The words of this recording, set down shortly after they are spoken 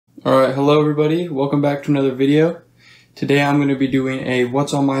Alright, hello everybody, welcome back to another video. Today I'm going to be doing a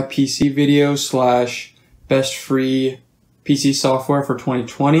what's on my PC video slash best free PC software for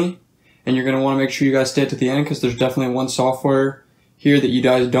 2020. And you're going to want to make sure you guys stay to the end because there's definitely one software here that you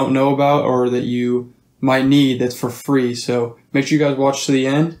guys don't know about or that you might need that's for free. So make sure you guys watch to the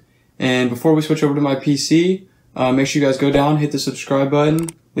end. And before we switch over to my PC, make sure you guys go down, hit the subscribe button,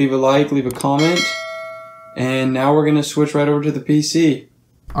 leave a like, leave a comment. And now we're going to switch right over to the PC.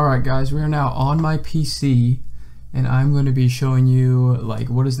 Alright guys, we are now on my PC and I'm going to be showing you like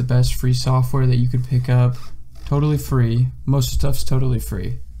what is the best free software that you can pick up totally free. Most stuff's totally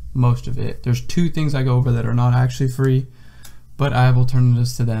free. Most of it. There's two things I go over that are not actually free, but I have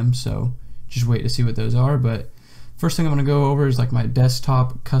alternatives to them, so just wait to see what those are. But first thing I'm going to go over is like my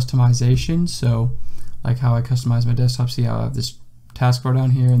desktop customization. So like how I customize my desktop. See how I have this taskbar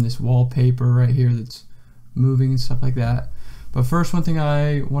down here and this wallpaper right here that's moving and stuff like that. But first, one thing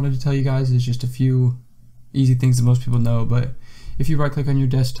I wanted to tell you guys is just a few easy things that most people know. But if you right click on your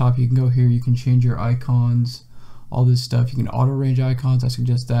desktop, you can go here, you can change your icons, all this stuff. You can auto arrange icons, I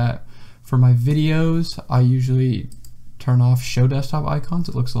suggest that. For my videos, I usually turn off show desktop icons.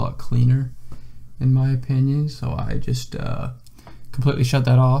 It looks a lot cleaner in my opinion. So I just completely shut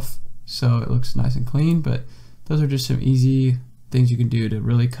that off so it looks nice and clean. But those are just some easy things you can do to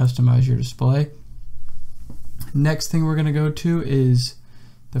really customize your display. Next thing we're going to go to is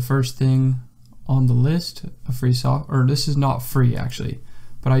the first thing on the list, a free software, or this is not free actually,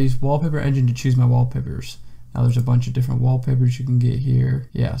 but I use Wallpaper Engine to choose my wallpapers. Now there's a bunch of different wallpapers you can get here.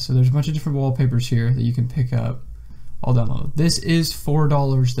 Yeah, so there's a bunch of different wallpapers here that you can pick up all download. This is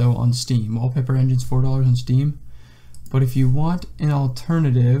 $4 though on Steam. Wallpaper Engine's $4 on Steam. But if you want an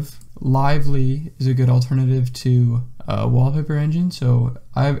alternative, Lively is a good alternative to Wallpaper Engine. So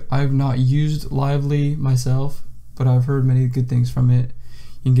I've not used Lively myself, but I've heard many good things from it.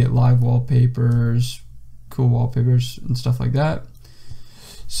 You can get live wallpapers, cool wallpapers and stuff like that.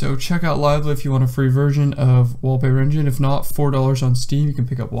 So check out Lively if you want a free version of Wallpaper Engine. If not, $4 on Steam, you can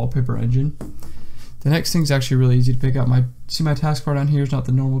pick up Wallpaper Engine. The next thing is actually really easy to pick up. See my taskbar down here is not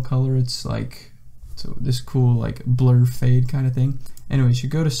the normal color. It's like this cool like blur fade kind of thing. Anyways, you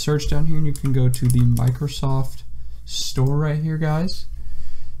go to search down here and you can go to the Microsoft Store right here, guys.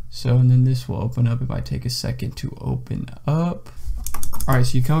 So, and then this will open up. It might take a second to open up. All right,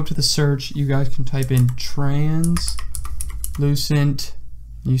 so you come up to the search. You guys can type in translucent.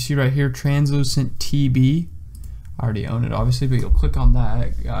 You see right here, translucent TB. I already own it, obviously, but you'll click on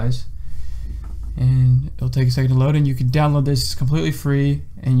that, guys. And it'll take a second to load, and you can download this. It's completely free,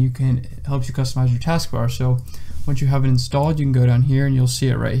 and it helps you customize your taskbar. So once you have it installed, you can go down here and you'll see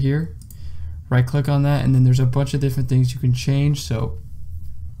it right here. Right click on that, and then there's a bunch of different things you can change. So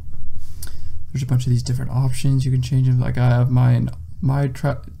there's a bunch of these different options you can change them. Like I have my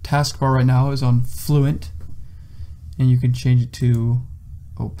taskbar right now is on Fluent, and you can change it to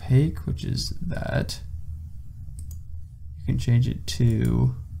opaque, which is that. You can change it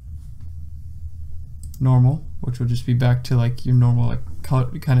to normal, which will just be back to like your normal like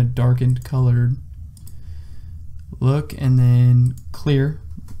kind of darkened colored look, and then clear.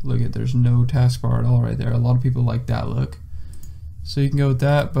 Look at, there's no taskbar at all right there. A lot of people like that look, so you can go with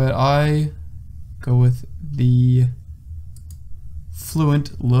that, but I go with the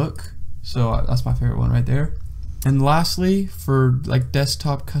Fluent look, so that's my favorite one right there. And lastly, for like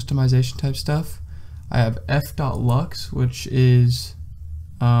desktop customization type stuff, I have f.lux, which is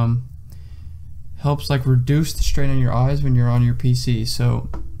helps like reduce the strain on your eyes when you're on your PC. So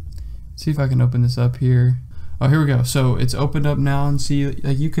let's see if I can open this up here. Oh, here we go. So it's opened up now, and see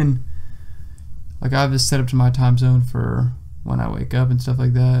like you can, like I have this set up to my time zone for when I wake up and stuff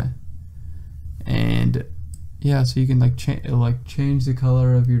like that. And yeah, so you can like change the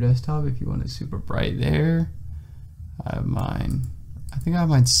color of your desktop if you want it super bright there. I have mine, I think I have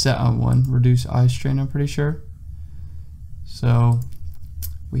mine set on 1, reduce eye strain, I'm pretty sure. So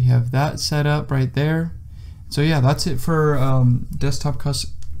we have that set up right there. So yeah, that's it for desktop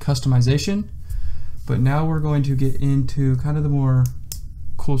customization. But now we're going to get into kind of the more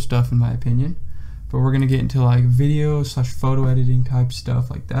cool stuff in my opinion. But we're going to get into like video / photo editing type stuff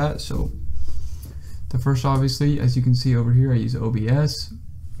like that. So the first, obviously, as you can see over here, I use OBS.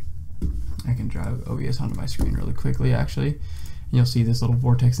 I can drive OBS onto my screen really quickly actually. And you'll see this little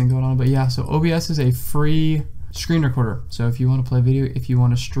vortex thing going on. But yeah, so OBS is a free screen recorder. So if you want to play video, if you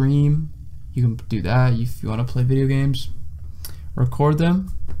want to stream, you can do that. If you want to play video games, record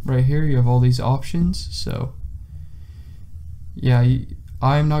them. Right here you have all these options. So yeah,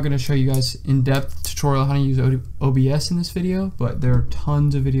 I'm not going to show you guys in-depth tutorial how to use OBS in this video, but there are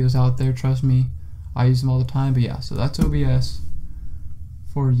tons of videos out there, trust me. I use them all the time. But yeah, so that's OBS.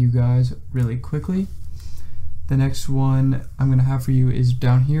 for you guys really quickly. The next one I'm going to have for you is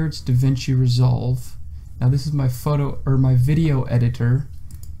down here. It's DaVinci Resolve. Now this is my video editor,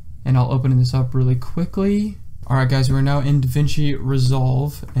 and I'll open this up really quickly. Alright guys, we're now in DaVinci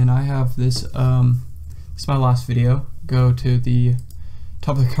Resolve, and I have this, this is my last video. Go to the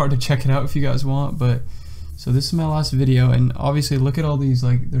top of the card to check it out if you guys want, but so this is my last video, and obviously look at all these,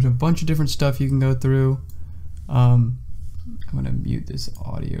 like there's a bunch of different stuff you can go through. I'm gonna mute this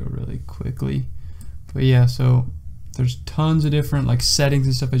audio really quickly, but yeah, so there's tons of different like settings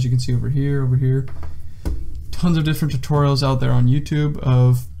and stuff, as you can see over here, tons of different tutorials out there on YouTube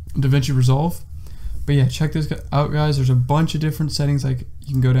of DaVinci Resolve. But yeah, check this out guys. There's a bunch of different settings. Like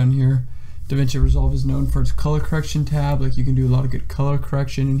you can go down here. DaVinci Resolve is known for its color correction tab. Like you can do a lot of good color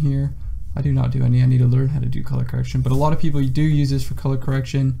correction in here. I do not do any. I need to learn how to do color correction, but a lot of people do use this for color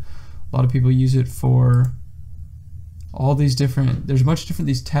correction. A lot of people use it for all these different, there's a bunch of different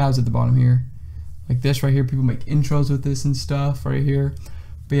these tabs at the bottom here. Like this right here, people make intros with this and stuff right here.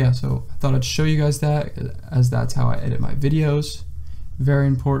 But yeah, so I thought I'd show you guys that, as that's how I edit my videos. Very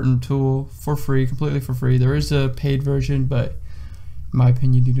important tool, for free, completely for free. There is a paid version, but in my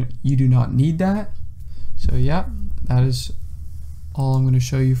opinion, you do not need that. So yeah, that is all I'm going to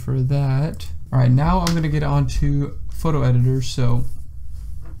show you for that. Alright, now I'm going to get on to photo editors. So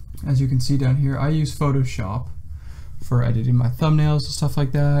as you can see down here, I use Photoshop for editing my thumbnails and stuff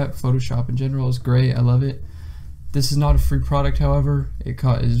like that. Photoshop in general is great, I love it. This is not a free product, however. It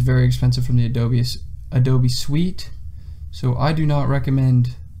is very expensive from the Adobe Suite. So I do not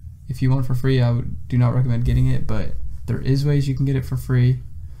recommend, if you want it for free, I do not recommend getting it, but there is ways you can get it for free.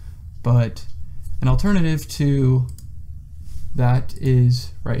 But an alternative to that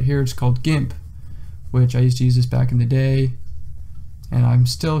is right here. It's called GIMP, which I used to use this back in the day, and I'm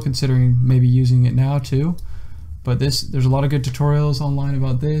still considering maybe using it now too. But there's a lot of good tutorials online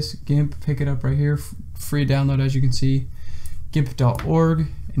about this. GIMP, pick it up right here, free download, as you can see, gimp.org,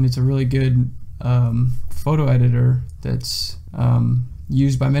 and it's a really good photo editor that's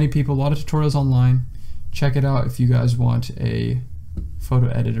used by many people. A lot of tutorials online. Check it out if you guys want a photo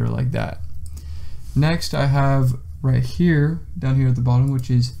editor like that. Next, I have right here, down here at the bottom, which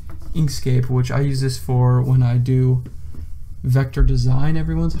is Inkscape, which I use this for when I do vector design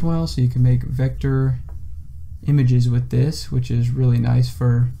every once in a while. So you can make vector images with this, which is really nice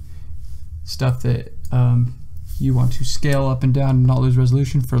for stuff that you want to scale up and down and not lose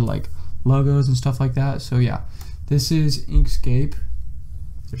resolution, for like logos and stuff like that. So yeah, this is Inkscape.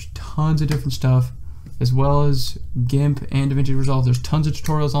 There's tons of different stuff, as well as GIMP and DaVinci Resolve. There's tons of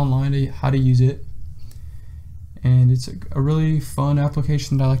tutorials online on how to use it, and it's a really fun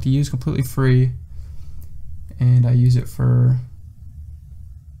application that I like to use, completely free, and I use it for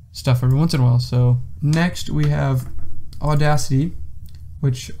stuff every once in a while. So next we have Audacity,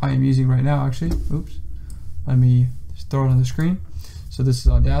 which I am using right now actually. Oops, let me just throw it on the screen. So this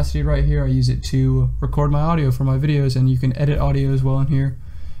is Audacity right here. I use it to record my audio for my videos, and you can edit audio as well in here.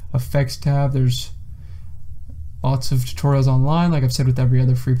 Effects tab, there's lots of tutorials online, like I've said with every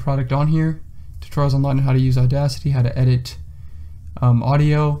other free product on here. Tutorials online on how to use Audacity, how to edit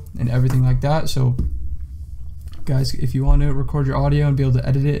audio and everything like that. So guys, if you want to record your audio and be able to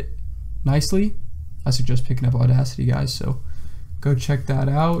edit it nicely, I suggest picking up Audacity, guys. So go check that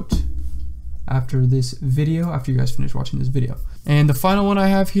out after this video, after you guys finish watching this video. And the final one I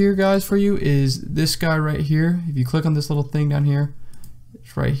have here, guys, for you is this guy right here. If you click on this little thing down here,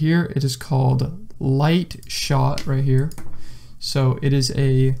 it's right here. It is called Lightshot right here. So it is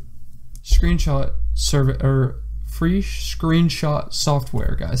a screenshot free screenshot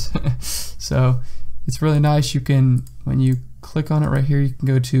software, guys. So it's really nice. You can, when you click on it right here, you can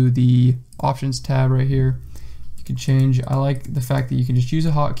go to the options tab right here. You can change. I like the fact that you can just use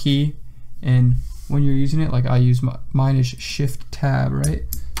a hotkey, and when you're using it, like I use mine is Shift Tab, right?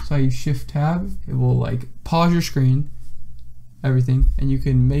 So I use Shift Tab. It will like pause your screen, everything, and you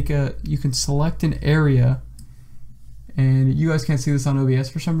can select an area. And you guys can't see this on OBS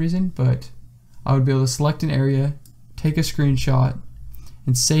for some reason, but I would be able to select an area, take a screenshot,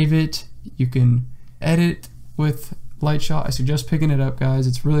 and save it. You can edit with Lightshot. I suggest picking it up, guys.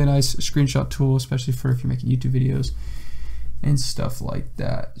 It's a really nice screenshot tool, especially for if you're making YouTube videos and stuff like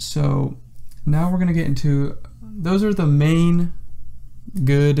that. So now we're going to get into, those are the main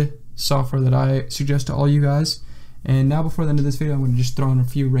good software that I suggest to all you guys. And now before the end of this video, I'm going to just throw in a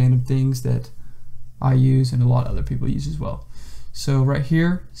few random things that I use and a lot of other people use as well. So right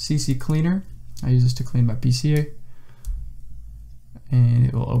here, CC Cleaner. I use this to clean my PC, and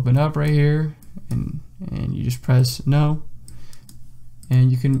it will open up right here, and you just press no,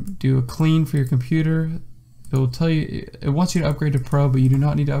 and you can do a clean for your computer it will tell you, it wants you to upgrade to Pro, but you do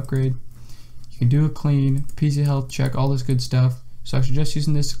not need to upgrade. You can do a clean, PC health check, all this good stuff. So I suggest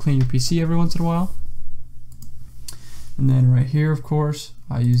using this to clean your PC every once in a while. And then right here, of course,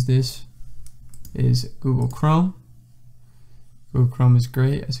 I use this, is Google Chrome. Google Chrome is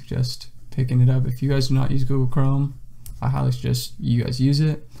great. I suggest picking it up. If you guys do not use Google Chrome, I highly suggest you guys use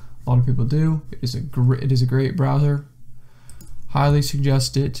it. A lot of people do. It is a great browser. Highly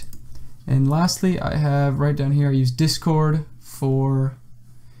suggest it. And lastly, I have right down here, I use Discord for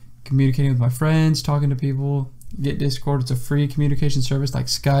communicating with my friends, talking to people. Get Discord. It's a free communication service like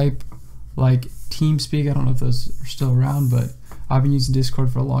Skype, like TeamSpeak. I don't know if those are still around, but I've been using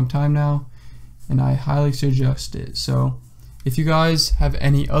Discord for a long time now, and I highly suggest it. So if you guys have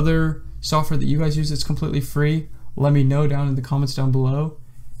any other software that you guys use that's completely free, let me know down in the comments down below.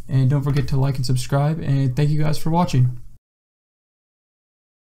 And don't forget to like and subscribe. And thank you guys for watching.